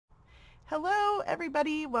Hello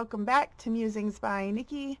everybody, welcome back to Musings by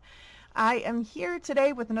Nikki. I am here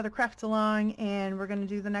today with another craft along, and we're going to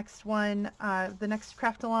do the next one, the next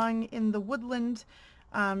craft along in the Woodland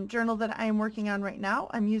journal that I am working on right now.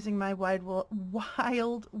 I'm using my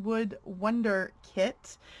Wildwood Wonder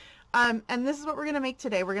kit, and this is what we're going to make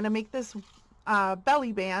today. We're going to make this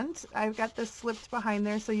belly band. I've got this slipped behind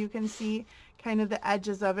there so you can see kind of the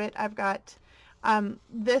edges of it. I've got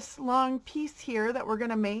this long piece here that we're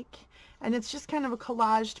going to make, and it's just kind of a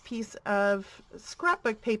collaged piece of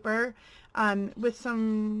scrapbook paper with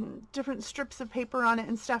some different strips of paper on it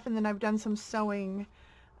and stuff, and then I've done some sewing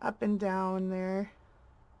up and down there.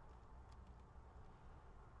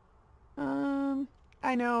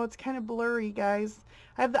 I know it's kind of blurry, guys.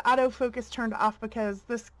 I have the autofocus turned off because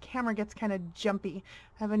this camera gets kind of jumpy.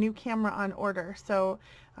 I have a new camera on order, so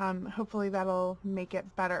hopefully that'll make it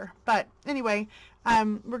better. But anyway,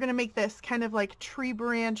 we're going to make this kind of like tree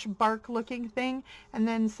branch bark looking thing, and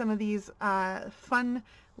then some of these fun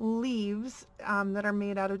leaves that are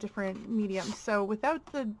made out of different mediums. So without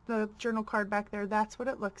the journal card back there, that's what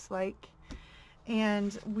it looks like.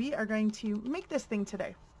 And we are going to make this thing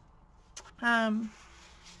today.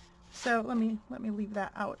 So let me leave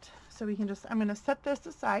that out so we can just, I'm going to set this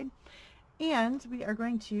aside and we are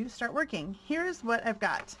going to start working. Here's what I've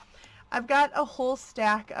got. I've got a whole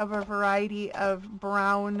stack of a variety of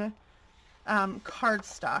brown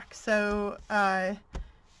cardstock. So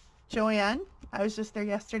Joanne, I was just there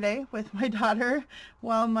yesterday with my daughter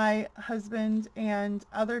while my husband and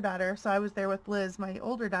other daughter, so I was there with Liz, my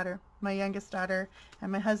older daughter, my youngest daughter,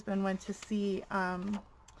 and my husband went to see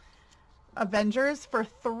Avengers for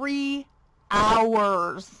 3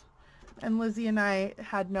 hours, and Lizzie and I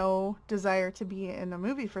had no desire to be in a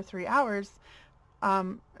movie for 3 hours,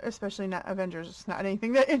 especially not Avengers. It's not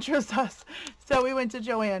anything that interests us. So we went to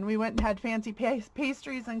Joanne. We went and had fancy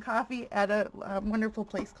pastries and coffee at a wonderful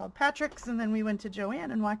place called Patrick's, and then we went to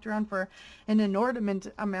Joanne and walked around for an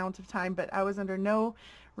inordinate amount of time, but I was under no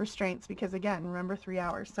restraints because, again, remember, 3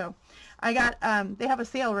 hours. So I got they have a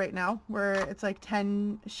sale right now where it's like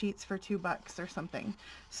 10 sheets for $2 or something.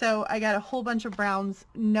 So I got a whole bunch of browns,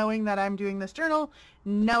 knowing that I'm doing this journal,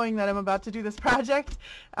 knowing that I'm about to do this project,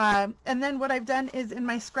 and then what I've done is in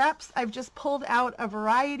my scraps I've just pulled out a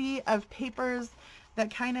variety of papers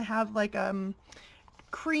that kind of have like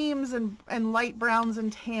creams and light browns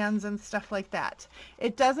and tans and stuff like that.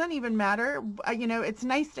 It doesn't even matter, you know, it's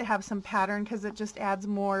nice to have some pattern because it just adds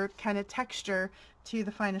more kind of texture to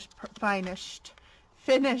the finished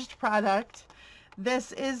product.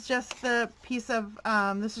 This is just the piece of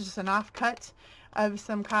this is just an offcut of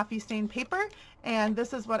some coffee stained paper, and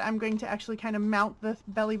this is what I'm going to actually kind of mount the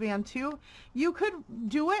belly band to. You could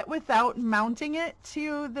do it without mounting it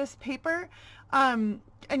to this paper,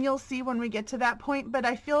 and you'll see when we get to that point, but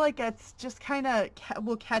I feel like it's just kind of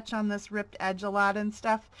will catch on this ripped edge a lot and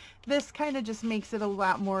stuff. This kind of just makes it a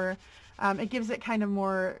lot more, it gives it kind of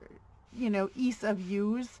more, you know, ease of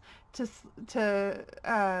use to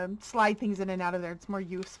slide things in and out of there. It's more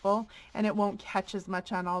useful, and it won't catch as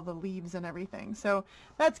much on all the leaves and everything. So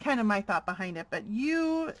that's kind of my thought behind it, but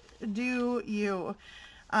you do you.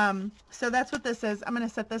 So that's what this is. I'm going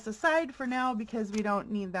to set this aside for now because we don't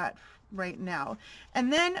need that right now.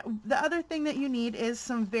 And then the other thing that you need is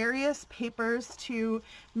some various papers to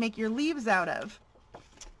make your leaves out of.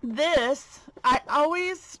 This, I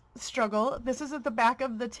always struggle. This is at the back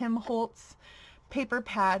of the Tim Holtz paper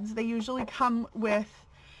pads. They usually come with,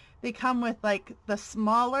 like the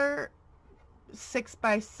smaller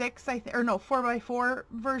 6x6, or no, 4x4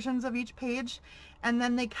 versions of each page, and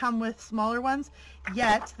then they come with smaller ones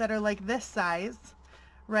yet that are like this size,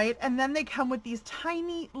 right? And then they come with these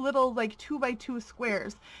tiny little like 2x2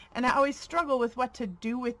 squares, and I always struggle with what to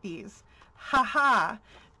do with these. Haha,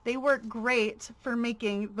 they work great for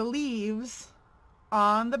making the leaves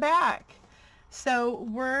on the back. So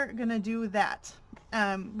we're gonna do that.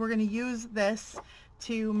 We're gonna use this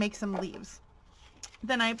to make some leaves.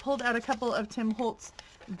 Then I pulled out a couple of Tim Holtz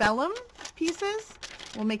vellum pieces.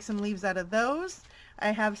 We'll make some leaves out of those. I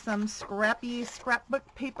have some scrappy scrapbook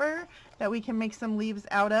paper that we can make some leaves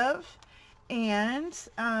out of. And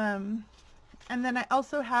then I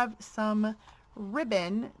also have some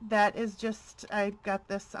ribbon that is just, I got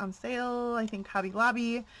this on sale, I think Hobby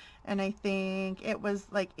Lobby, and I think it was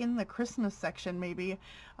like in the Christmas section maybe,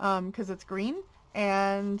 because it's green,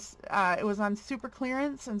 and it was on super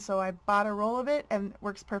clearance, and so I bought a roll of it, and it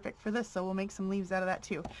works perfect for this. So we'll make some leaves out of that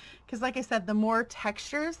too, because like I said, the more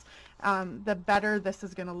textures, the better this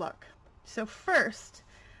is going to look. So first,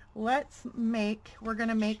 we're going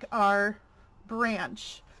to make our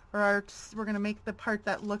branch, or we're going to make the part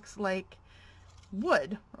that looks like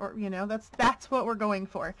wood, or you know, that's what we're going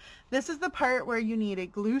for. This is the part where you need a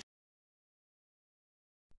glue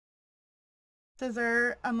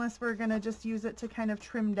scissor, unless we're gonna just use it to kind of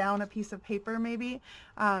trim down a piece of paper maybe,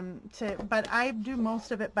 but I do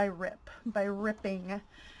most of it by ripping.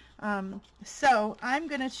 So I'm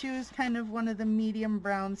gonna choose kind of one of the medium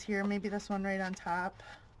browns here, maybe this one right on top.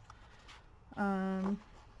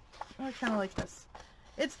 I kind of like this.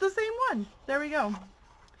 It's the same one. There we go.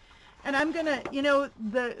 And I'm gonna, you know,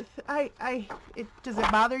 does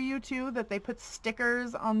it bother you too that they put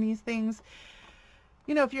stickers on these things?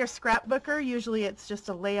 You know, if you're a scrapbooker, usually it's just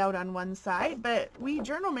a layout on one side, but we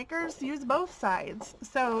journal makers use both sides.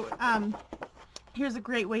 So here's a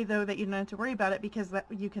great way though that you don't have to worry about it, because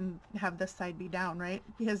you can have this side be down, right?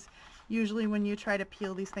 Because usually when you try to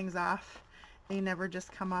peel these things off, they never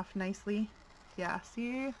just come off nicely. Yeah,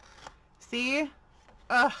 see?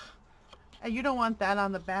 Ugh. You don't want that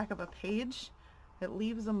on the back of a page. It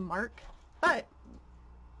leaves a mark, but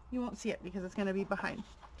you won't see it because it's going to be behind.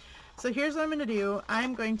 So here's what I'm going to do.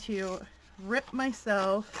 I'm going to rip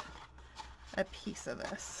myself a piece of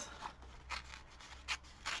this.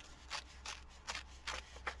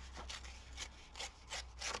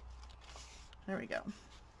 There we go.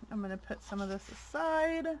 I'm going to put some of this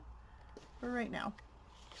aside for right now.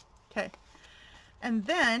 Okay. And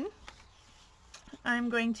then I'm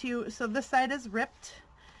going to, so this side is ripped,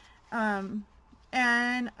 and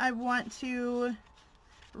I want to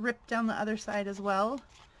rip down the other side as well.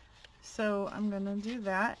 So I'm going to do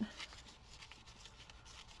that.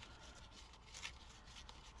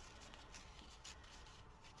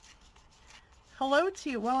 Hello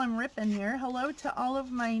to, while I'm ripping here, hello to all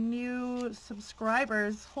of my new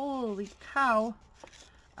subscribers. Holy cow.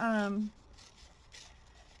 Can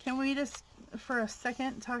we just, for a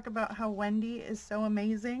second, talk about how Wendy is so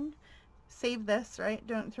amazing? Save this, right?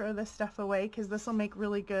 Don't throw this stuff away, because this will make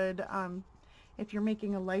really good, if you're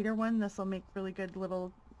making a lighter one, this will make really good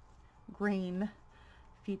little grain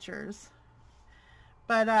features.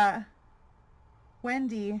 But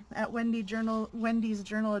Wendy at Wendy's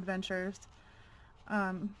Journal Adventures,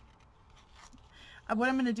 what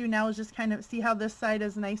I'm going to do now is just kind of see how this side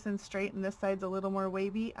is nice and straight and this side's a little more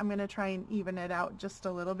wavy. I'm going to try and even it out just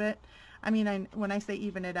a little bit. I mean, when I say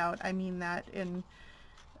even it out, I mean that in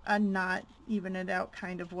a not even it out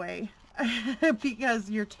kind of way because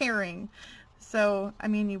you're tearing. So, I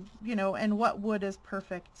mean, you know, and what wood is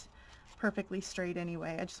perfectly straight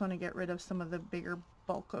anyway. I just want to get rid of some of the bigger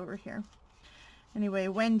bulk over here. Anyway,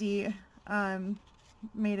 Wendy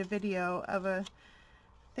made a video of a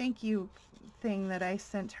thank you thing that I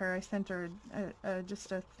sent her. I sent her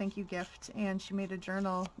just a thank you gift, and she made a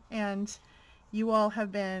journal, and you all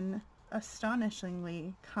have been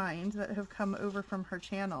astonishingly kind that have come over from her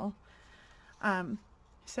channel.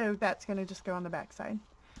 So that's going to just go on the back side.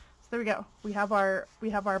 So there we go. We have our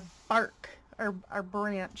bark, our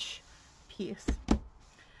branch piece.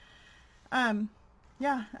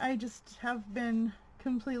 Yeah, I just have been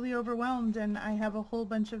completely overwhelmed, and I have a whole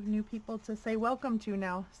bunch of new people to say welcome to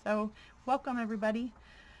now. So welcome everybody.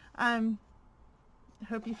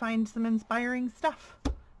 Hope you find some inspiring stuff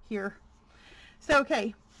here. So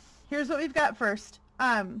okay, here's what we've got first.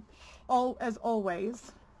 As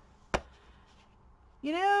always,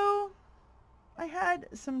 you know, I had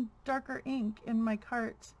some darker ink in my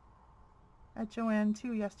cart at Joann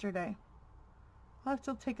too yesterday. I'll have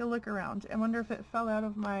to take a look around. I wonder if it fell out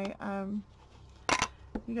of my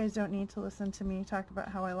you guys don't need to listen to me talk about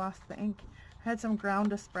how I lost the ink. I had some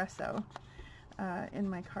ground espresso in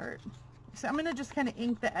my cart. So I'm going to just kind of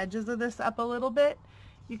ink the edges of this up a little bit.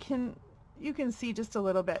 You can see just a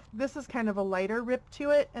little bit. This is kind of a lighter rip to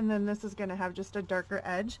it, and then this is going to have just a darker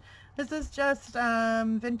edge. This is just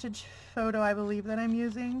Vintage Photo, I believe, that I'm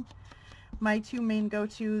using. My two main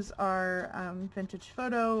go-tos are Vintage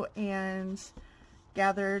Photo and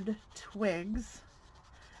Gathered Twigs.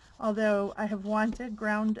 Although I have wanted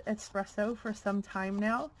ground espresso for some time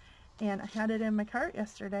now, and I had it in my cart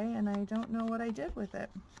yesterday, and I don't know what I did with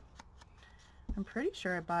it. I'm pretty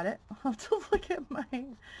sure I bought it. I'll have to look at my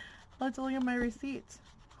receipts.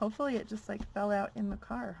 Hopefully it just like fell out in the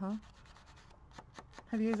car, huh?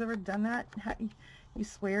 Have you guys ever done that? You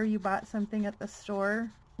swear you bought something at the store,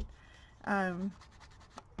 and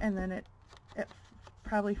then it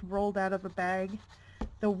probably rolled out of a bag.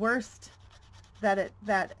 The worst that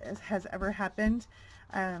has ever happened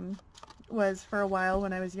was for a while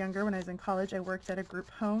when I was younger. When I was in college, I worked at a group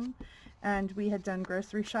home, and we had done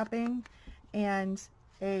grocery shopping, and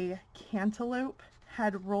a cantaloupe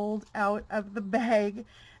had rolled out of the bag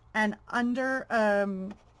and under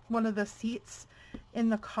one of the seats in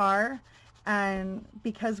the car, And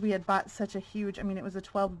because we had bought such a huge, I mean, it was a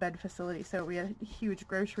 12-bed facility, so we had a huge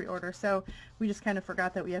grocery order, so we just kind of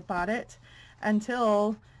forgot that we had bought it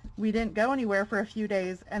until we didn't go anywhere for a few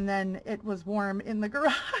days, and then it was warm in the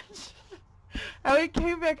garage. And we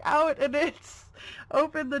came back out, and it's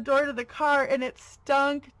opened the door to the car, and it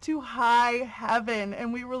stunk to high heaven.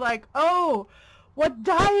 And we were like, oh, what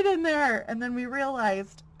died in there? And then we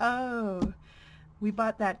realized, oh, we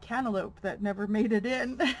bought that cantaloupe that never made it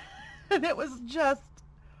in. And it was just,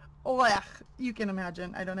 blech. You can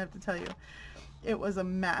imagine. I don't have to tell you. It was a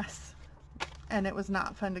mess. And it was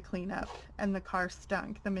not fun to clean up. And the car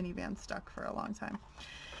stunk. The minivan stuck for a long time.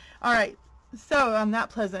 All right. So on that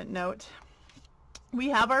pleasant note, we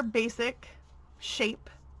have our basic shape,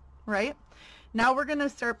 right? Now we're going to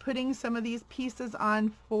start putting some of these pieces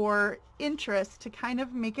on for interest to kind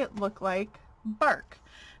of make it look like bark.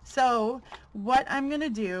 So what I'm going to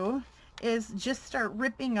do is just start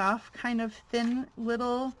ripping off kind of thin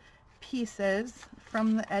little pieces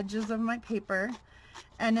from the edges of my paper.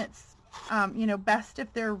 And it's, you know, best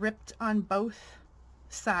if they're ripped on both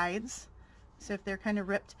sides. So if they're kind of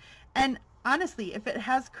ripped. And honestly, if it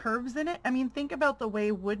has curves in it, I mean, think about the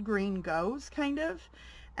way wood grain goes, kind of.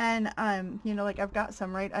 And, you know, like I've got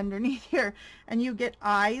some right underneath here, and you get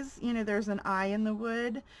eyes, you know, there's an eye in the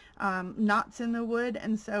wood, knots in the wood,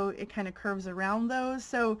 and so it kind of curves around those.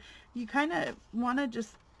 So you kind of want to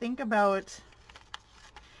just think about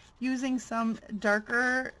using some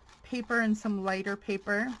darker paper and some lighter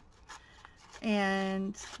paper,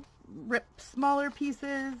 and rip smaller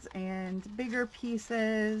pieces and bigger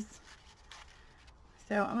pieces.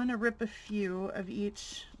 So I'm going to rip a few of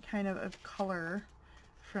each kind of color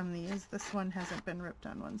from these. This one hasn't been ripped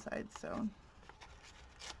on one side, so.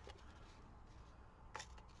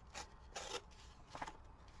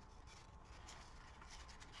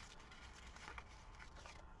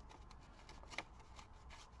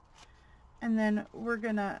 And then we're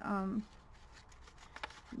gonna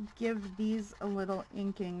give these a little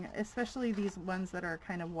inking, especially these ones that are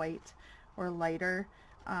kind of white or lighter,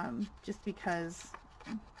 just because,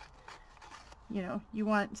 you know, you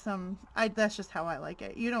want some, that's just how I like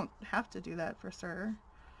it. You don't have to do that for sir.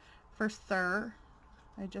 For sir,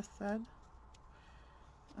 I just said.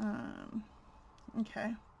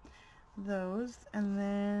 Okay. Those, and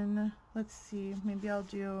then, let's see, maybe I'll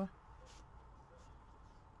do,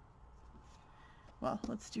 well,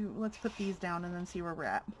 let's put these down and then see where we're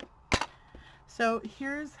at. So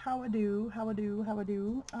here's how I do.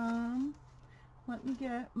 Let me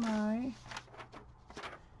get my,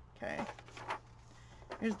 okay.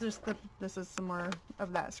 Here's just this is some more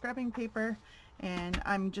of that scrapping paper, and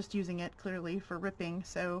I'm just using it clearly for ripping.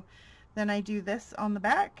 So then I do this on the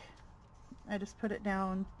back. I just put it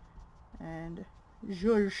down and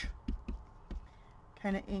zhuzh,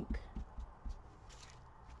 kind of ink.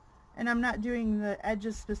 And I'm not doing the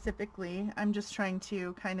edges specifically. I'm just trying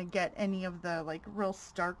to kind of get any of the like real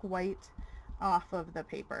stark white off of the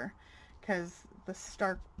paper, because the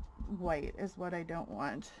stark white is what I don't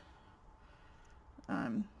want.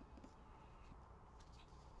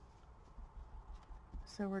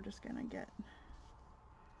 So we're just gonna get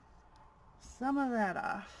some of that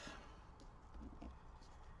off.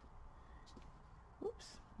 Oops,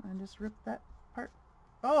 I just ripped that part.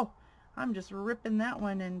 Oh, I'm just ripping that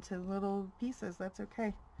one into little pieces. That's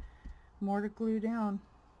okay. More to glue down.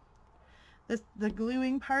 The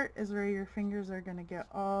gluing part is where your fingers are gonna get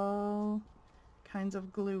all kinds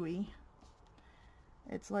of gluey.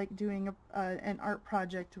 It's like doing an art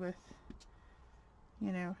project with,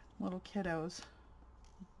 you know, little kiddos,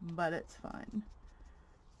 but it's fun.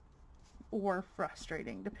 Or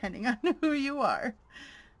frustrating, depending on who you are.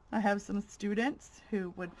 I have some students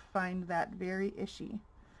who would find that very ishy,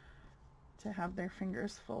 to have their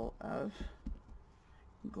fingers full of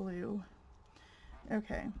glue.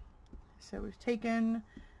 Okay, so we've taken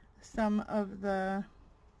some of the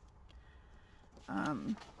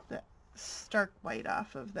stark white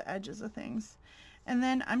off of the edges of things, and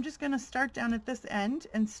then I'm just going to start down at this end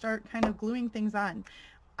and start kind of gluing things on.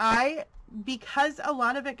 Because a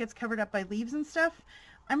lot of it gets covered up by leaves and stuff,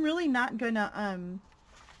 I'm really not gonna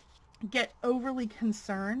get overly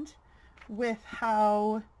concerned with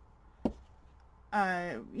how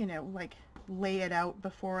you know, like lay it out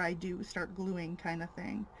before I do start gluing, kind of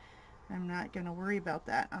thing. I'm not gonna worry about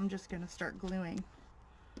that. I'm just gonna start gluing,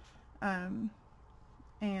 and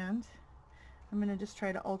I'm gonna just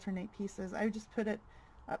try to alternate pieces. I just put it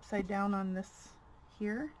upside down on this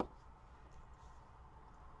here,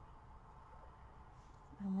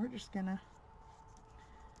 and we're just gonna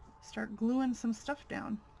start gluing some stuff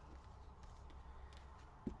down.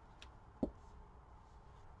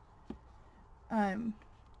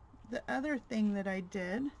 The other thing that I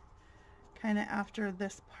did kind of after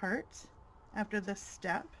this part, after this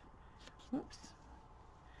step, whoops,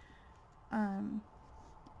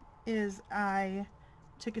 is I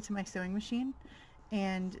took it to my sewing machine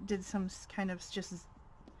and did some kind of just,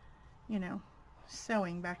 you know,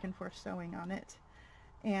 sewing, back and forth sewing on it.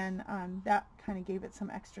 And that kind of gave it some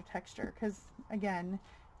extra texture, because again,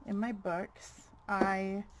 in my books,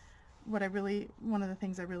 one of the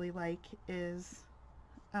things I really like is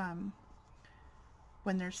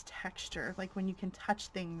when there's texture, like when you can touch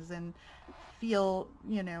things and feel,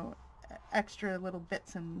 you know, extra little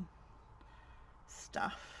bits and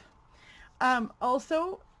stuff.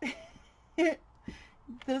 Also,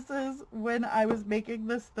 this is when I was making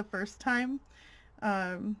this the first time.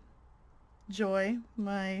 Joy,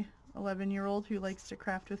 my 11-year-old who likes to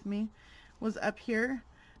craft with me, was up here,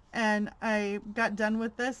 and I got done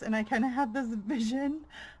with this and I kind of had this vision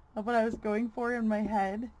of what I was going for in my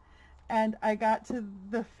head, and I got to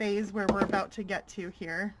the phase where we're about to get to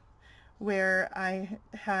here, where I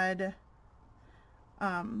had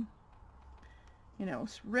you know,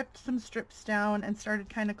 ripped some strips down and started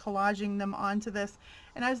kind of collaging them onto this,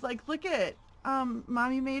 and I was like, look at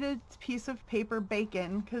Mommy made a piece of paper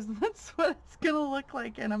bacon, because that's what it's gonna look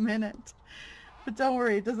like in a minute. But don't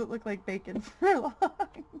worry, it doesn't look like bacon for long.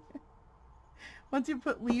 Once you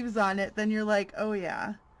put leaves on it, then you're like, oh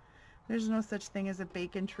yeah, there's no such thing as a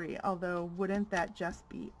bacon tree. Although, wouldn't that just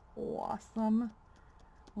be awesome?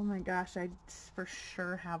 Oh my gosh, I'd for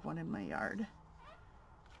sure have one in my yard.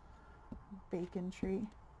 Bacon tree.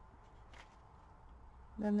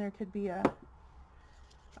 Then there could be a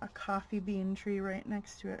coffee bean tree right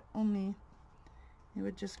next to it, only it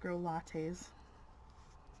would just grow lattes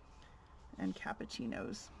and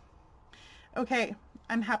cappuccinos. Okay,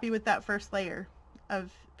 I'm happy with that first layer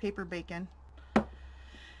of paper bacon.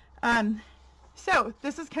 So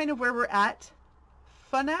this is kind of where we're at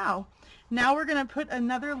for now. Now we're going to put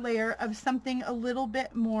another layer of something a little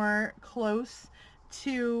bit more close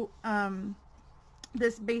to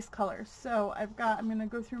this base color. So I'm going to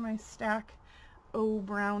go through my stack of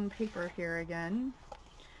brown paper here again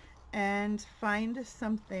and find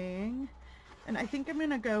something, and I think I'm going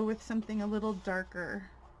to go with something a little darker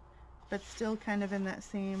but still kind of in that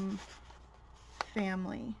same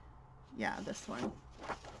family. Yeah, this one.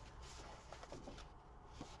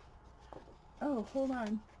 Oh, hold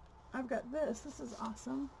on. I've got this. This is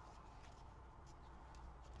awesome.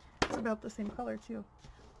 It's about the same color too.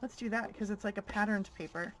 Let's do that because it's like a patterned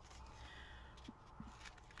paper.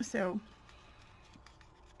 So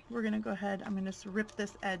we're going to go ahead. I'm going to just rip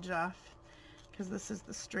this edge off because this is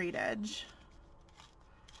the straight edge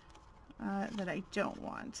that I don't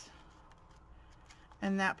want.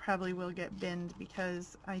 And that probably will get binned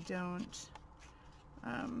because I don't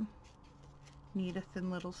need a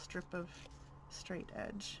thin little strip of straight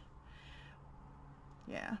edge.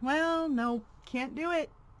 Yeah, well, no, can't do it.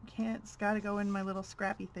 Can't, it's got to go in my little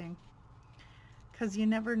scrappy thing because you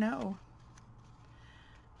never know.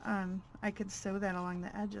 I could sew that along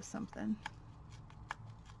the edge of something.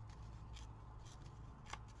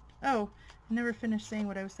 Oh, I never finished saying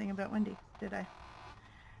what I was saying about Wendy, did I?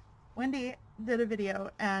 Wendy did a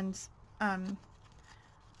video, and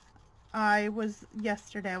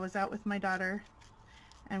yesterday I was out with my daughter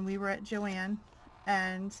and we were at Joann,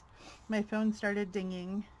 and my phone started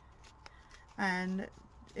dinging, and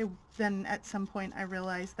then at some point I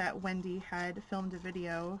realized that Wendy had filmed a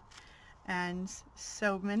video, and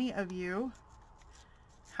so many of you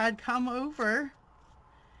had come over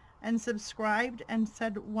and subscribed and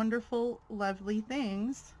said wonderful, lovely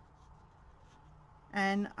things.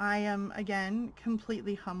 And I am, again,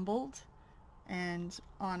 completely humbled and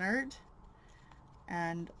honored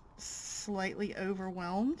and slightly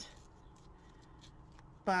overwhelmed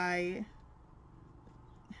by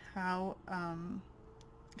how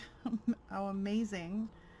amazing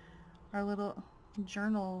our little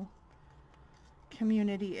journal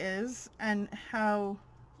community is, and how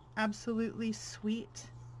absolutely sweet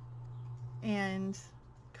and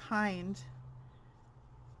kind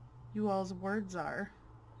you all's words are.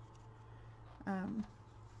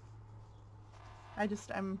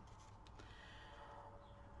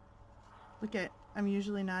 I'm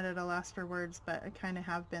usually not at a loss for words, but I kind of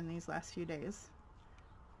have been these last few days.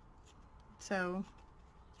 So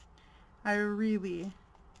I really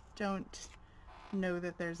don't know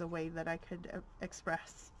that there's a way that I could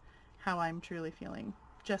express how I'm truly feeling.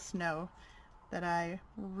 Just know that I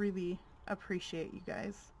really appreciate you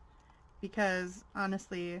guys, because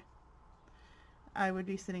honestly, I would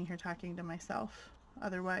be sitting here talking to myself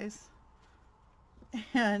otherwise,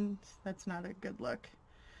 and that's not a good look.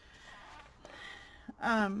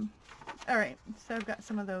 All right, so I've got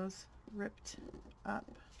some of those ripped up.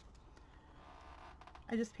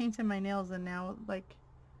 I just painted my nails and now, like,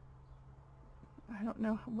 I don't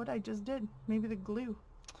know what I just did. Maybe the glue.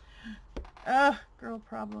 Ugh, girl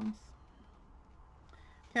problems.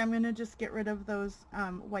 Okay, I'm going to just get rid of those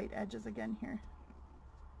white edges again here.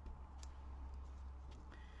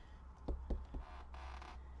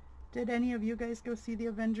 Did any of you guys go see the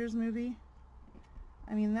Avengers movie?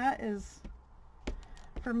 I mean, that is,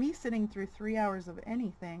 for me, sitting through 3 hours of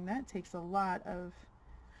anything, that takes a lot of...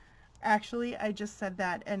 Actually, I just said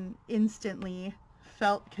that and instantly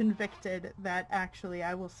felt convicted that actually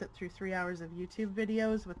I will sit through 3 hours of YouTube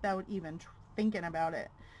videos without even thinking about it.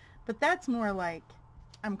 But that's more like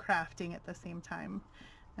I'm crafting at the same time.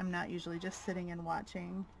 I'm not usually just sitting and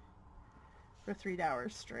watching for 3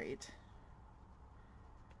 hours straight.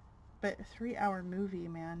 But a 3-hour movie,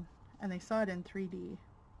 man. And they saw it in 3D.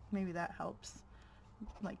 Maybe that helps,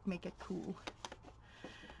 like, make it cool.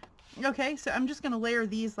 Okay, so I'm just going to layer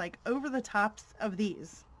these like over the tops of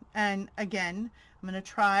these. And again, I'm going to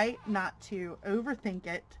try not to overthink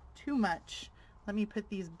it too much. Let me put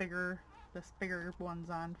these bigger ones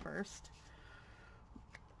on first.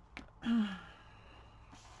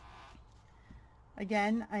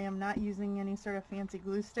 Again, I am not using any sort of fancy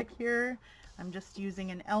glue stick here. I'm just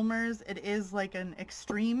using an Elmer's. It is like an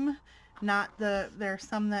extreme, not the, there are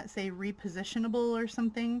some that say repositionable or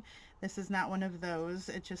something. This is not one of those.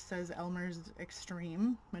 It just says Elmer's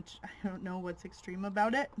Extreme, which I don't know what's extreme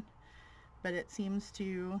about it, but it seems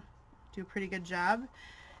to do a pretty good job.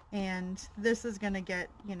 And this is going to get,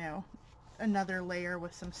 you know, another layer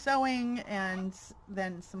with some sewing and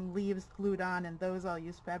then some leaves glued on, and those I'll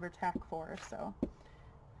use Fabri-Tac for. So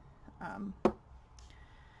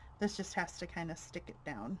this just has to kind of stick it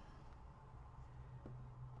down.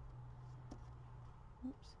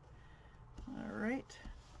 Oops. All right.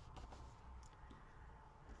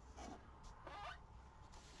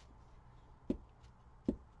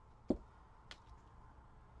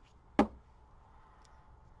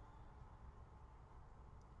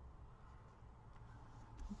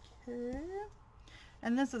 Okay.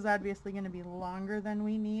 And this is obviously going to be longer than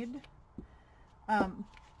we need.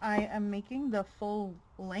 I am making the full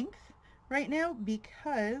length right now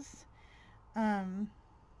because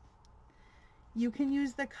you can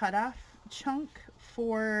use the cutoff chunk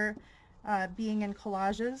for being in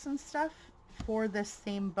collages and stuff for this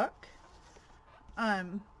same book. If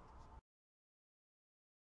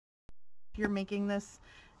you're making this,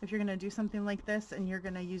 if you're going to do something like this and you're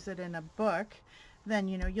going to use it in a book, then,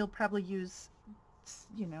 you know, you'll probably use,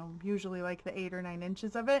 you know, usually like the 8 or 9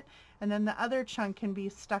 inches of it, and then the other chunk can be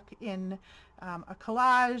stuck in a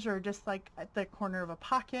collage or just like at the corner of a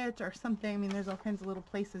pocket or something. I mean, there's all kinds of little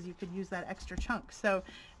places you could use that extra chunk. So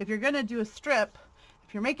if you're going to do a strip,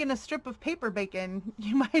 if you're making a strip of paper bacon,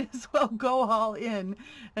 you might as well go all in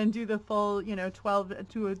and do the full, you know,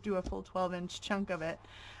 do a full 12-inch chunk of it.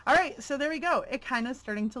 All right, so there we go. It kind of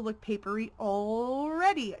starting to look papery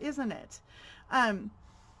already, isn't it?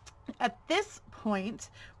 At this point,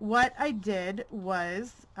 what I did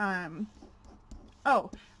was, oh,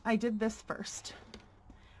 I did this first.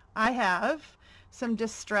 I have some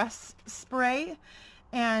distress spray,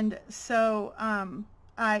 and so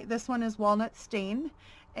this one is walnut stain,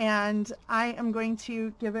 and I am going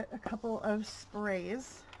to give it a couple of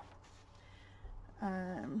sprays.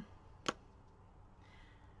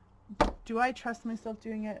 Do I trust myself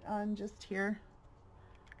doing it on just here?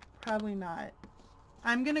 Probably not.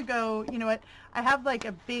 I'm gonna go, you know what, I have like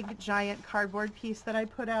a big giant cardboard piece that I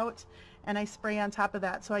put out and I spray on top of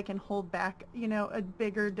that so I can hold back, you know, a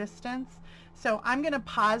bigger distance. So I'm gonna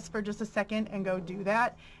pause for just a second and go do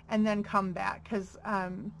that and then come back, because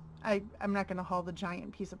I'm not gonna haul the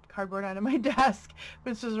giant piece of cardboard out of my desk,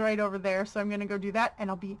 which is right over there. So I'm gonna go do that and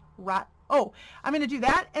I'll be right, oh, I'm gonna do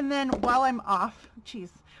that, and then while I'm off,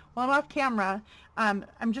 while I'm off camera,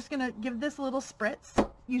 I'm just gonna give this a little spritz.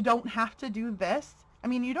 You don't have to do this. I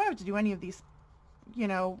mean, you don't have to do any of these, you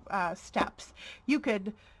know, steps. You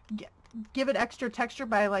could give it extra texture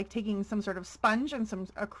by like taking some sort of sponge and some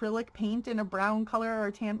acrylic paint in a brown color or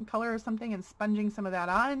tan color or something and sponging some of that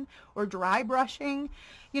on, or dry brushing.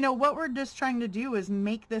 You know, what we're just trying to do is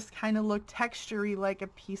make this kind of look textury like a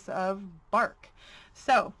piece of bark.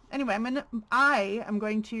 So anyway, I am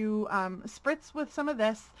going to spritz with some of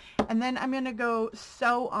this, and then I'm going to go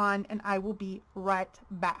sew on, and I will be right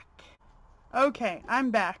back. Okay,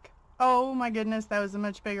 I'm back. Oh my goodness, that was a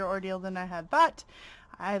much bigger ordeal than I had thought.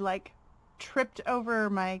 I like tripped over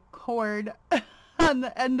my cord on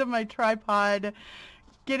the end of my tripod,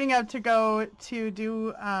 getting up to go to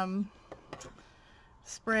do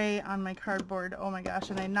spray on my cardboard. Oh my gosh,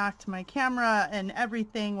 and I knocked my camera and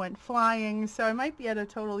everything went flying. So I might be at a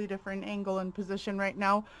totally different angle and position right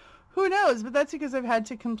now. Who knows? But that's because I've had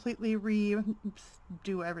to completely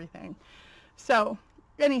redo everything. So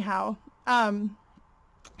anyhow,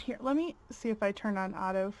 here, let me see if I turn on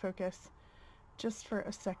autofocus just for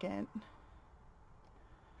a second.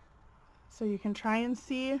 So you can try and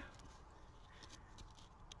see.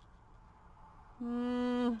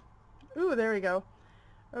 Ooh, there we go.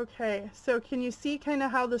 Okay, so can you see kind of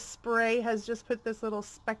how the spray has just put this little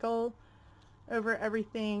speckle over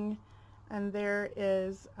everything? And there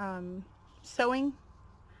is sewing.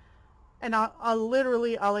 And I'll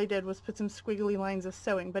literally, all I did was put some squiggly lines of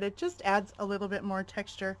sewing, but it just adds a little bit more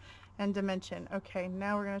texture and dimension. Okay,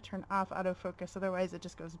 now we're going to turn off autofocus, otherwise it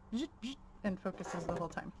just goes and focuses the whole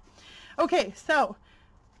time. Okay, so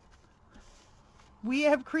we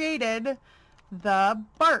have created the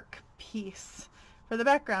bark piece for the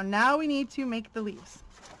background. Now we need to make the leaves.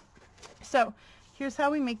 So here's how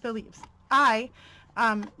we make the leaves. I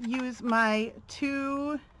use my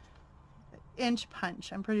 2-inch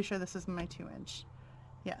punch. I'm pretty sure this is my 2-inch.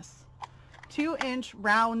 Yes. 2-inch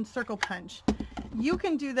round circle punch. You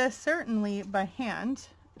can do this certainly by hand.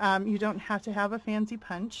 You don't have to have a fancy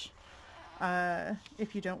punch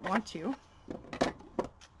if you don't want to.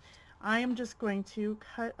 I am just going to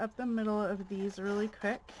cut up the middle of these really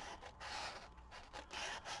quick.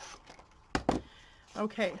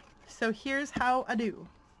 Okay, so here's how I do.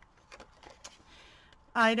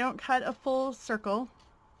 I don't cut a full circle.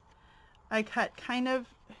 I cut kind of,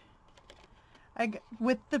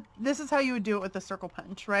 this is how you would do it with the circle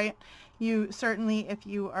punch, right? You certainly, if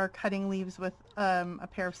you are cutting leaves with a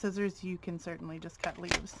pair of scissors, you can certainly just cut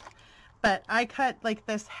leaves. But I cut like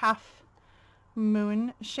this half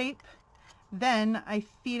moon shape, then I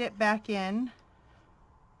feed it back in.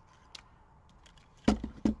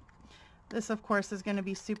 This of course is going to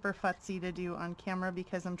be super futzy to do on camera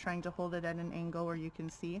because I'm trying to hold it at an angle where you can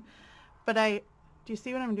see. But do you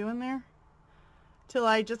see what I'm doing there? Till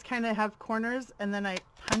I just kind of have corners, and then I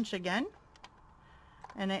punch again,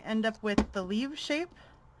 and I end up with the leaf shape,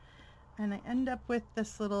 and I end up with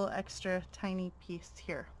this little extra tiny piece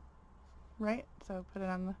here, right? So put it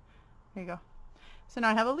on the, there you go. So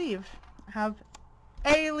now I have a leaf. I have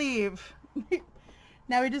a leaf.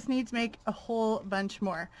 Now we just need to make a whole bunch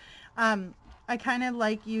more. I kind of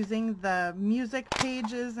like using the music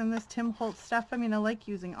pages and this Tim Holtz stuff. I mean, I like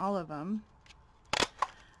using all of them.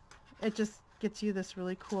 It just gets you this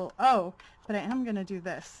really cool, oh, but I am going to do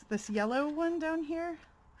this. This yellow one down here.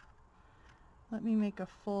 Let me make a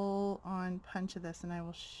full-on punch of this and I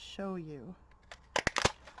will show you.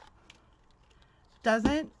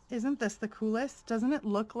 Isn't this the coolest? Doesn't it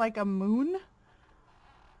look like a moon?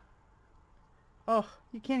 Oh,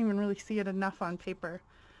 you can't even really see it enough on paper.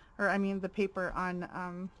 Or I mean the paper on,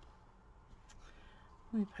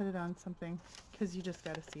 let me put it on something because you just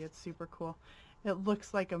got to see, it's super cool. It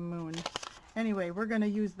looks like a moon. Anyway, we're going to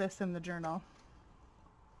use this in the journal.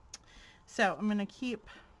 So I'm going to keep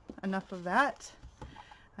enough of that.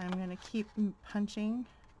 I'm going to keep punching.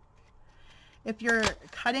 If you're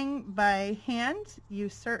cutting by hand, you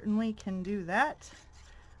certainly can do that.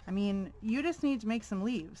 I mean, you just need to make some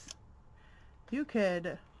leaves. You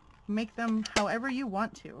could make them however you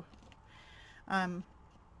want to.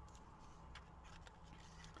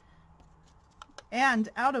 And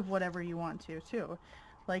out of whatever you want to, too.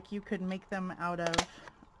 Like you could make them out of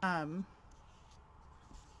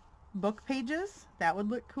book pages. That would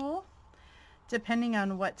look cool. Depending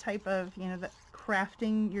on what type of, you know, the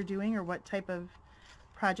crafting you're doing or what type of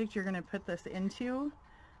project you're going to put this into,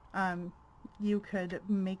 you could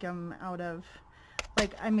make them out of,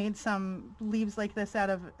 like I made some leaves like this out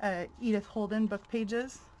of Edith Holden book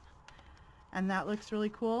pages, and that looks really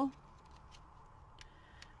cool.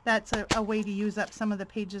 That's a way to use up some of the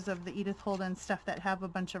pages of the Edith Holden stuff that have a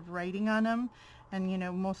bunch of writing on them. And you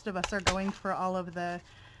know, most of us are going for all of the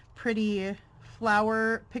pretty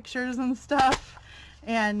flower pictures and stuff.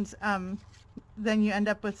 And then you end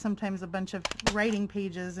up with sometimes a bunch of writing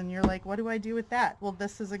pages and you're like, what do I do with that? Well,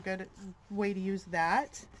 this is a good way to use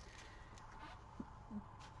that.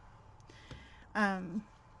 And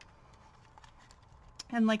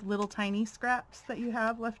like little tiny scraps that you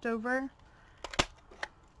have left over.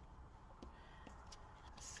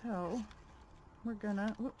 So we're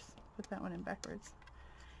gonna, whoops, put that one in backwards.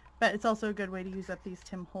 But it's also a good way to use up these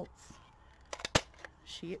Tim Holtz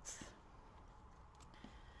sheets.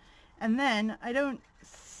 And then I don't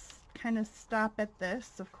kind of stop at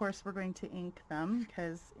this. Of course, we're going to ink them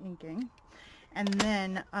because inking. And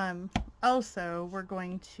then also we're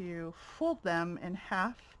going to fold them in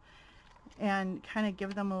half and kind of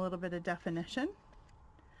give them a little bit of definition,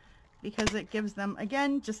 because it gives them,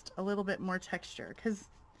 again, just a little bit more texture. Because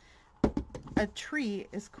a tree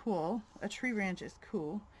is cool, a tree branch is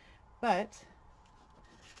cool, but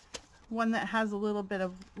one that has a little bit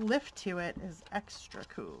of lift to it is extra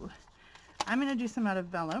cool. I'm going to do some out of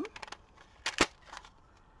vellum.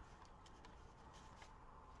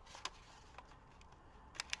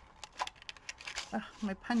 Ugh,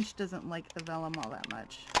 my punch doesn't like the vellum all that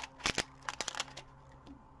much.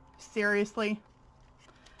 Seriously?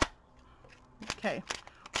 Okay.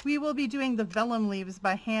 We will be doing the vellum leaves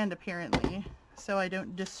by hand, apparently, so I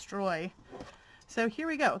don't destroy. So here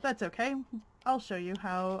we go. That's okay. I'll show you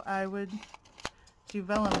how I would do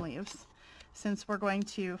vellum leaves, since we're going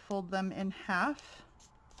to fold them in half.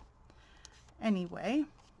 Anyway,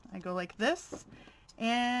 I go like this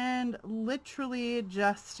and literally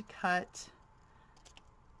just cut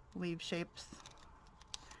leaf shapes.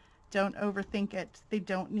 Don't overthink it. They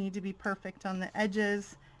don't need to be perfect on the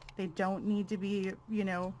edges. They don't need to be, you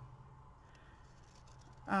know,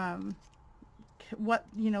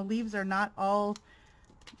 leaves are not all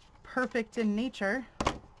perfect in nature.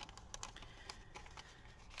 I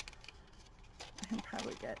can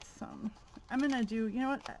probably get some. I'm going to do, you know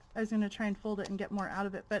what, I was going to try and fold it and get more out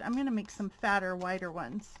of it, but I'm going to make some fatter, wider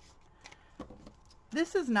ones.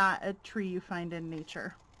 This is not a tree you find in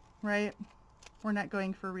nature, right? We're not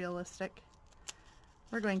going for realistic.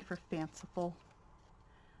 We're going for fanciful.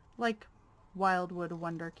 Like Wildwood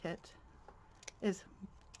Wonder Kit is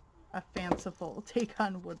a fanciful take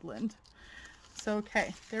on Woodland. So,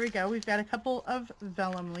 okay, there we go. We've got a couple of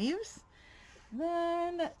vellum leaves.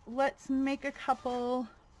 Then let's make a couple.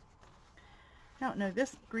 I don't know,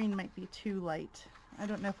 this green might be too light. I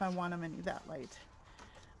don't know if I want them any that light.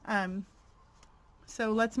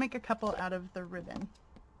 So let's make a couple out of the ribbon.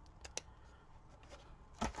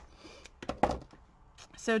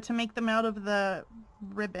 So to make them out of the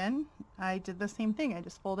ribbon, I did the same thing. I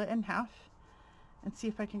just fold it in half and see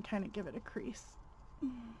if I can kind of give it a crease.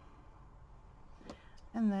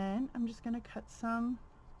 And then I'm just going to cut some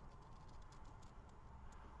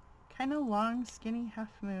kind of long, skinny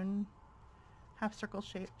half moon, half circle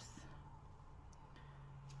shapes.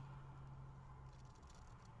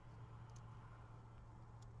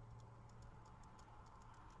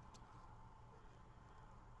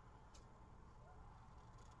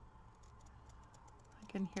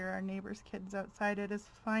 I can hear our neighbor's kids outside. It is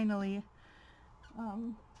finally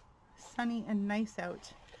sunny and nice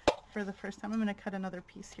out for the first time. I'm going to cut another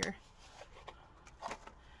piece here.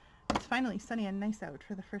 It's finally sunny and nice out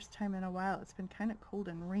for the first time in a while. It's been kind of cold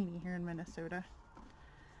and rainy here in Minnesota.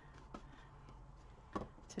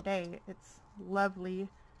 Today it's lovely,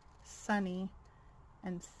 sunny,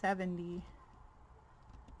 and 70.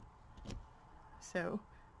 So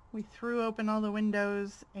we threw open all the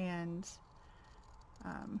windows and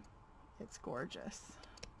it's gorgeous.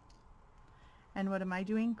 And what am I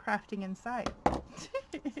doing? Crafting inside.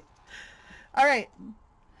 All right,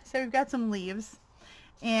 so we've got some leaves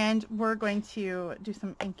and we're going to do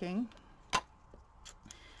some inking.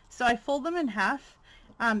 So I fold them in half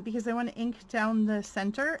because I want to ink down the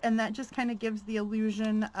center, and that just kind of gives the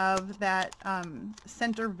illusion of that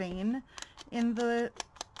center vein in the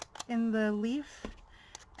leaf.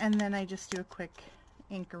 And then I just do a quick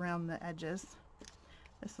ink around the edges.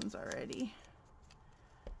 This one's already.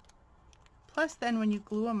 Plus then when you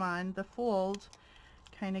glue them on, the fold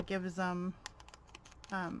kind of gives them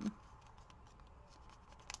a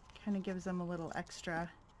little extra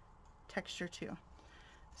texture too.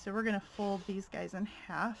 So we're going to fold these guys in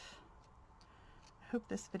half. I hope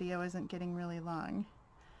this video isn't getting really long.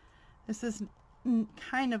 This is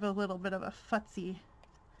kind of a little bit of a futzy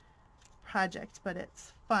project, but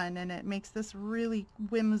it's fun and it makes this really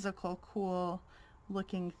whimsical, cool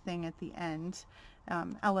looking thing at the end,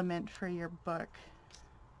 element for your book.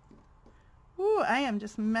 Ooh, I am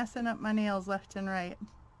just messing up my nails left and right.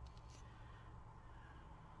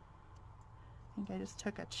 I think I just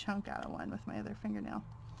took a chunk out of one with my other fingernail.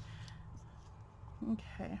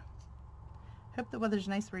 Okay. Hope the weather's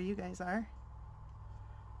nice where you guys are.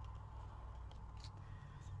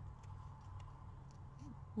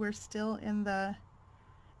 We're still in the,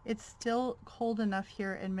 it's still cold enough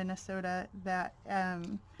here in Minnesota that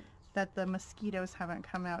that the mosquitoes haven't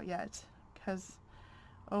come out yet, because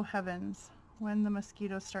oh heavens, when the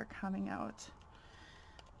mosquitoes start coming out,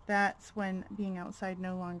 that's when being outside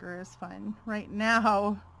no longer is fun. Right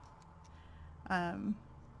now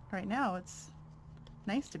it's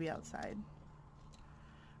nice to be outside.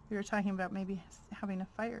 We were talking about maybe having a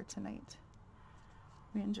fire tonight.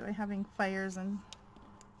 We enjoy having fires and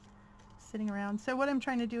sitting around. So what I'm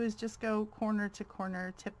trying to do is just go corner to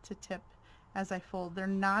corner, tip to tip as I fold. They're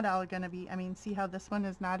not all going to be, I mean, see how this one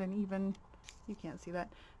is not an even, you can't see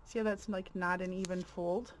that. See how that's like not an even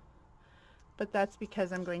fold? But that's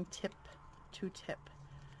because I'm going tip to tip.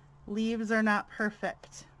 Leaves are not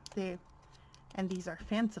perfect. And these are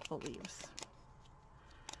fanciful leaves.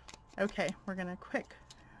 Okay, we're going to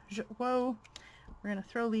whoa, we're going to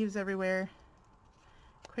throw leaves everywhere.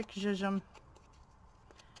 Quick zhuzh 'em.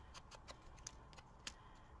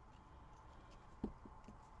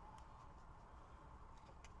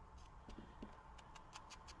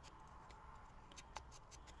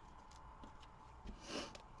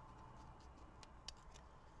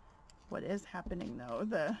 What is happening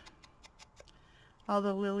though, all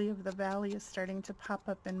the lily of the valley is starting to pop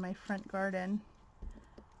up in my front garden.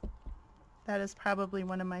 That is probably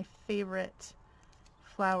one of my favorite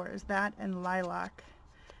flowers, that and lilac.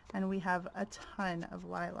 And we have a ton of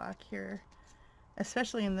lilac here,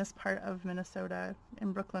 especially in this part of Minnesota,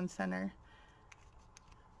 in Brooklyn Center.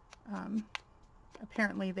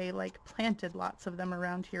 Apparently they like planted lots of them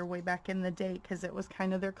around here way back in the day because it was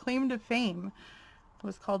kind of their claim to fame. It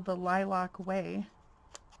was called the Lilac Way.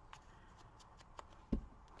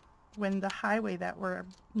 When the highway that we're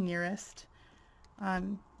nearest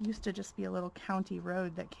used to just be a little county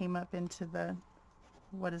road that came up into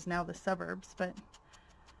what is now the suburbs, but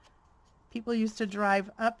people used to drive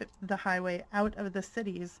up the highway out of the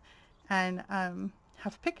cities and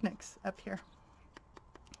have picnics up here.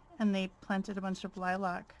 And they planted a bunch of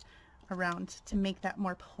lilac around to make that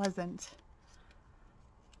more pleasant.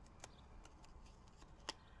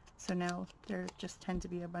 So now there just tend to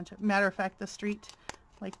be a bunch of, matter of fact, the street,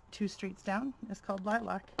 like 2 streets down, is called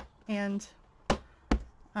Lilac. And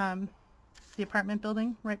the apartment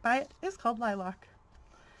building right by it is called Lilac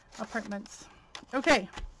Apartments. Okay,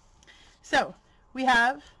 so we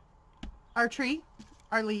have our tree,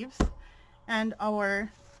 our leaves, and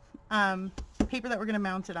our paper that we're going to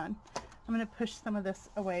mount it on. I'm going to push some of this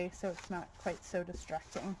away so it's not quite so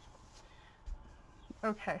distracting.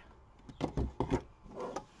 Okay.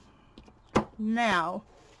 Now,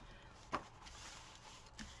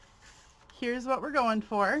 here's what we're going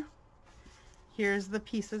for. Here's the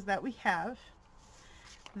pieces that we have.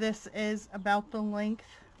 This is about the length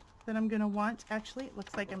that I'm going to want. Actually, it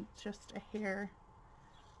looks like I'm just a hair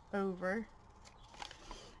over.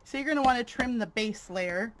 So you're going to want to trim the base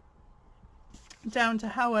layer down to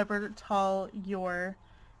however tall your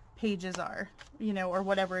pages are, you know, or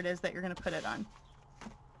whatever it is that you're going to put it on.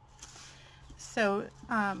 So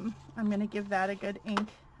I'm going to give that a good ink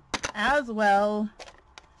as well.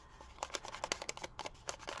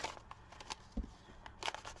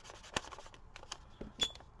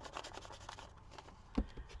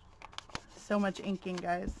 So much inking,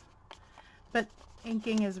 guys. But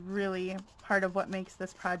inking is really part of what makes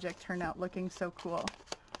this project turn out looking so cool.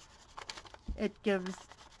 It gives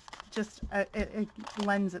just, it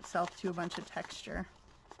lends itself to a bunch of texture.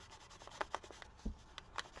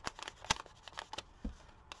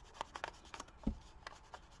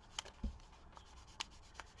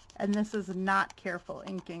 And this is not careful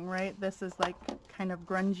inking, right? This is like kind of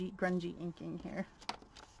grungy inking here.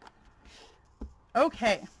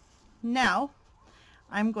 Okay, now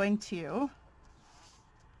I'm going to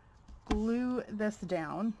glue this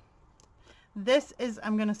down. This is,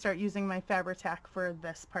 I'm going to start using my Fabri-Tac for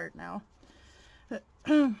this part now.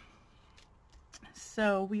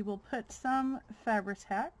 So we will put some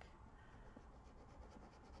Fabri-Tac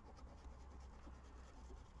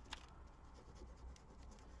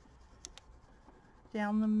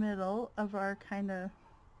down the middle of our kind of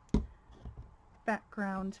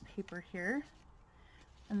background paper here.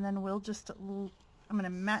 And then we'll just, I'm going to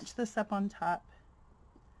match this up on top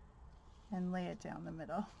and lay it down the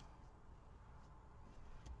middle.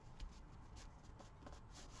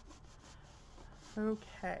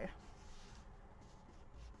 Okay.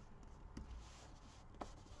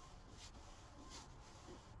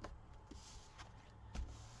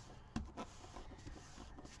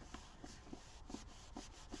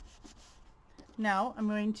 Now I'm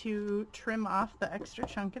going to trim off the extra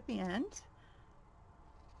chunk at the end.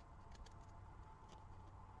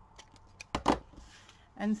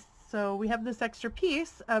 And so we have this extra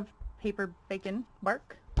piece of paper bacon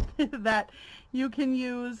bark that you can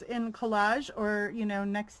use in collage, or, you know,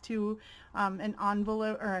 next to an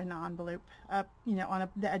envelope, you know, on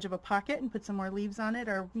the edge of a pocket, and put some more leaves on it,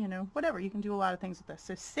 or, you know, whatever. You can do a lot of things with this.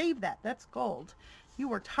 So save that. That's gold. You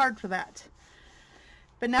worked hard for that.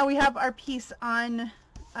 But now we have our piece on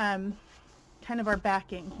kind of our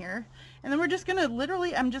backing here. And then we're just going to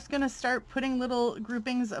literally, I'm just going to start putting little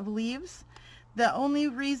groupings of leaves The only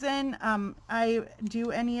reason I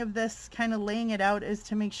do any of this kind of laying it out is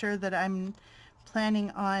to make sure that I'm planning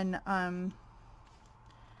on,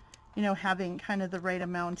 you know, having kind of the right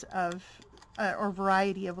amount of, or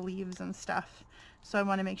variety of leaves and stuff. So I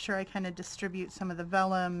want to make sure I kind of distribute some of the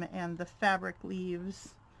vellum and the fabric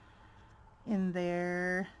leaves in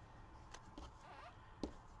there.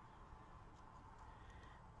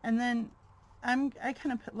 And then I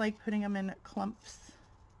kind of like putting them in clumps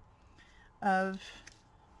of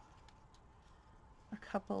a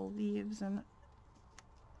couple leaves and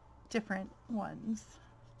different ones,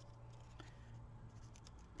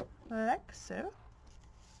 like so.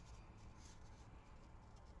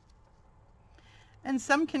 And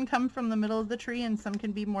some can come from the middle of the tree and some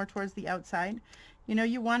can be more towards the outside. You know,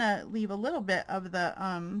 you want to leave a little bit of the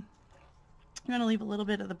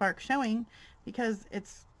bark showing because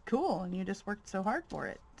it's cool and you just worked so hard for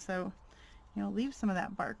it. So, you know, leave some of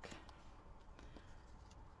that bark.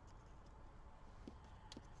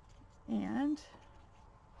 And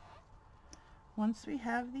once we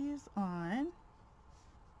have these on,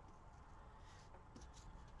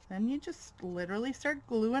 then you just literally start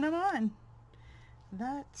gluing them on.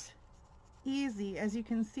 That's easy. As you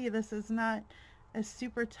can see, this is not a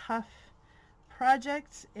super tough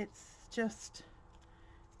project. It's just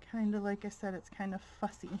kind of, like I said, it's kind of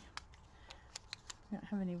fussy. I don't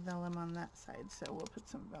have any vellum on that side, so we'll put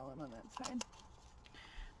some vellum on that side.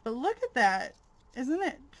 But look at that. Isn't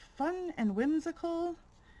it fun and whimsical?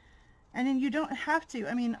 And then you don't have to.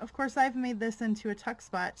 I mean, of course, I've made this into a tuck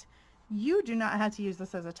spot. You do not have to use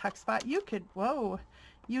this as a tuck spot. You could, whoa,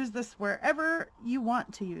 use this wherever you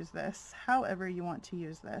want to use this, however you want to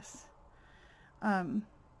use this. I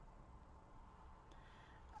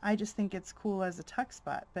just think it's cool as a tuck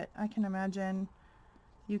spot, but I can imagine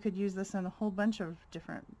you could use this in a whole bunch of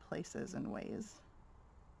different places and ways.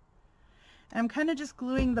 And I'm kind of just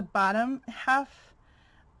gluing the bottom half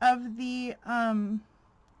of the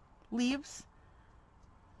leaves.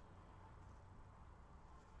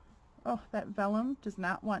 Oh, that vellum does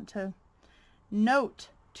not want to, note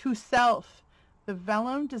to self, the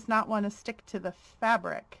vellum does not want to stick to the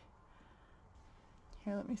fabric.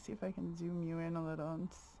 Here, let me see if I can zoom you in a little and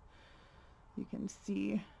you can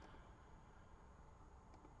see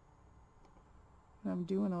what I'm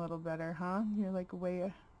doing a little better, huh? You're like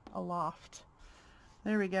way aloft.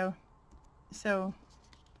 There we go. So,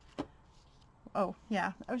 oh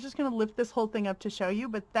yeah, I was just going to lift this whole thing up to show you,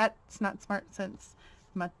 but that's not smart since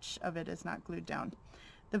much of it is not glued down.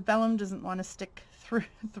 The vellum doesn't want to stick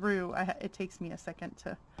through. It takes me a second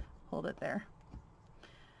to hold it there.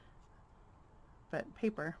 But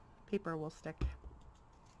paper will stick.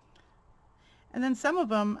 And then some of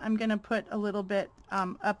them I'm going to put a little bit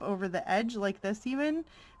up over the edge like this even,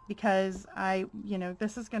 because you know,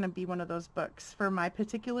 this is going to be one of those books for my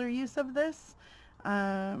particular use of this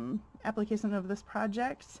application of this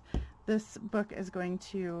project. This book is going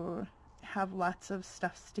to have lots of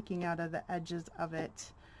stuff sticking out of the edges of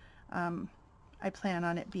it. I plan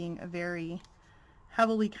on it being a very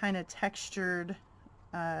heavily kind of textured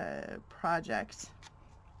project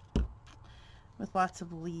with lots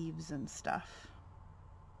of leaves and stuff.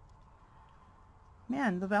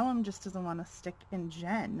 Man, the vellum just doesn't want to stick in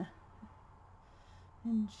general.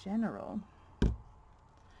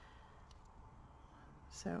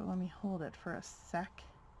 So let me hold it for a sec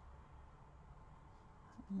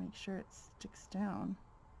and make sure it sticks down.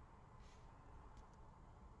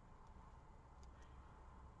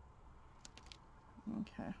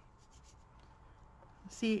 Okay.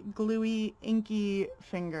 See, gluey, inky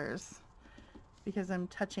fingers, because I'm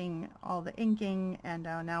touching all the inking, and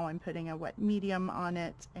now I'm putting a wet medium on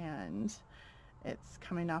it, and it's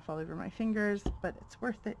coming off all over my fingers, but it's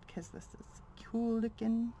worth it because this is cool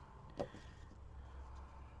looking.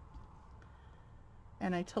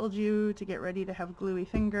 And I told you to get ready to have gluey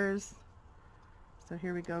fingers, so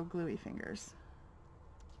here we go, gluey fingers.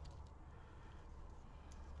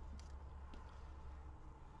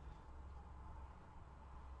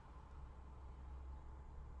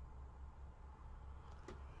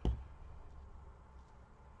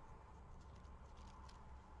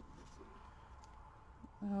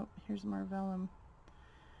 Oh, here's more vellum.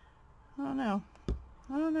 I don't know.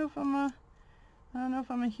 I don't know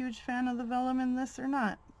if I'm a huge fan of the vellum in this or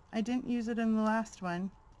not. I didn't use it in the last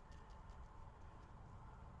one.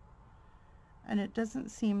 And it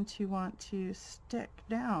doesn't seem to want to stick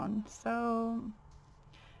down. So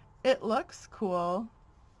it looks cool,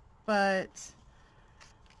 but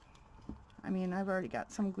I mean, I've already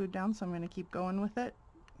got some glued down, so I'm going to keep going with it.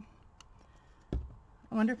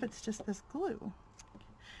 I wonder if it's just this glue,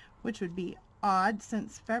 which would be odd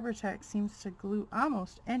since Fabri-Tac seems to glue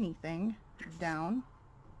almost anything down.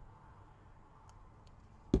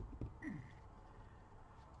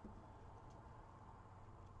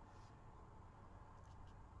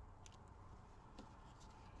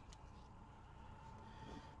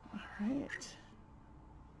 Right.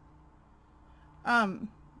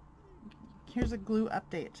 Here's a glue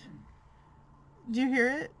update. Do you hear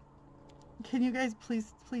it? Can you guys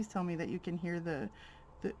please tell me that you can hear the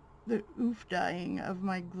oof dying of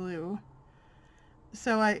my glue?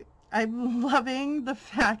 So I'm loving the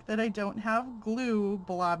fact that I don't have glue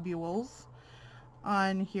blobules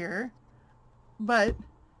on here, but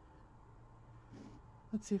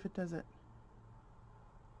let's see if it does it.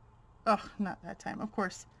 Oh, not that time. Of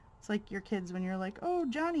course, it's like your kids when you're like, oh,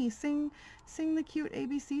 Johnny, sing the cute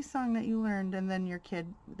ABC song that you learned, and then your kid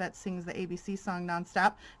that sings the ABC song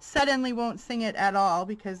nonstop suddenly won't sing it at all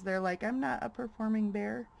because they're like, I'm not a performing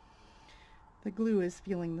bear. The glue is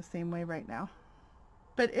feeling the same way right now.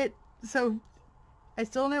 But so I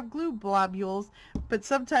still don't have glue blobules, but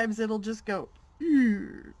sometimes it'll just go,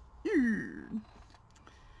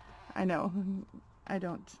 I know, I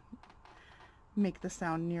don't make the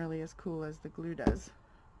sound nearly as cool as the glue does,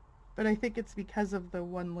 but I think it's because of the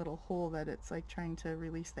one little hole that it's like trying to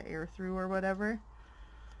release the air through or whatever.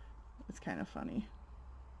 It's kind of funny.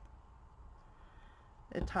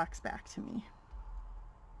 It talks back to me,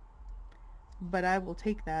 but I will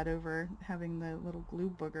take that over having the little glue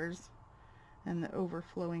boogers and the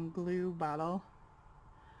overflowing glue bottle.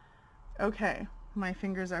 Okay, my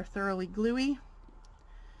fingers are thoroughly gluey.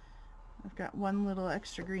 I've got one little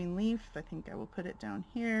extra green leaf. I think I will put it down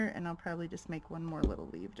here, and I'll probably just make one more little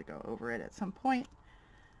leaf to go over it at some point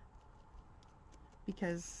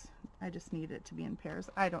because I just need it to be in pairs.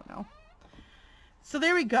 I don't know. So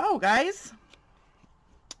there we go, guys.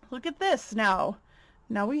 Look at this now.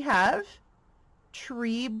 Now we have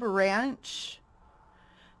tree branch.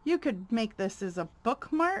 You could make this as a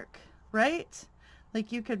bookmark, right?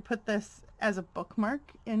 Like you could put this as a bookmark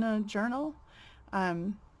in a journal.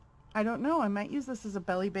 I don't know, I might use this as a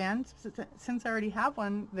belly band. Since I already have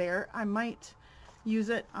one there, I might use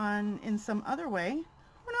it in some other way.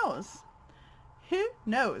 Who knows? Who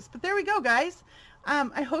knows? But there we go, guys.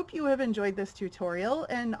 I hope you have enjoyed this tutorial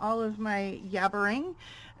and all of my yabbering.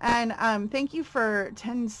 And thank you for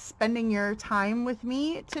spending your time with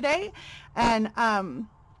me today. And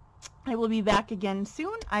I will be back again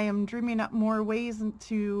soon. I am dreaming up more ways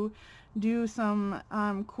to do some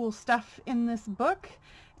cool stuff in this book.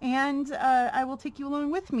 And I will take you along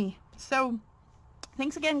with me. So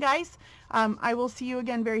thanks again, guys. I will see you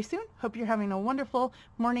again very soon. Hope you're having a wonderful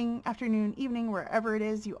morning, afternoon, evening, wherever it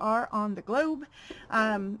is you are on the globe.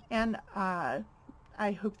 And I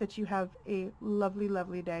hope that you have a lovely,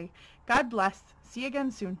 lovely day. God bless. See you again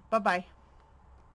soon. Bye-bye.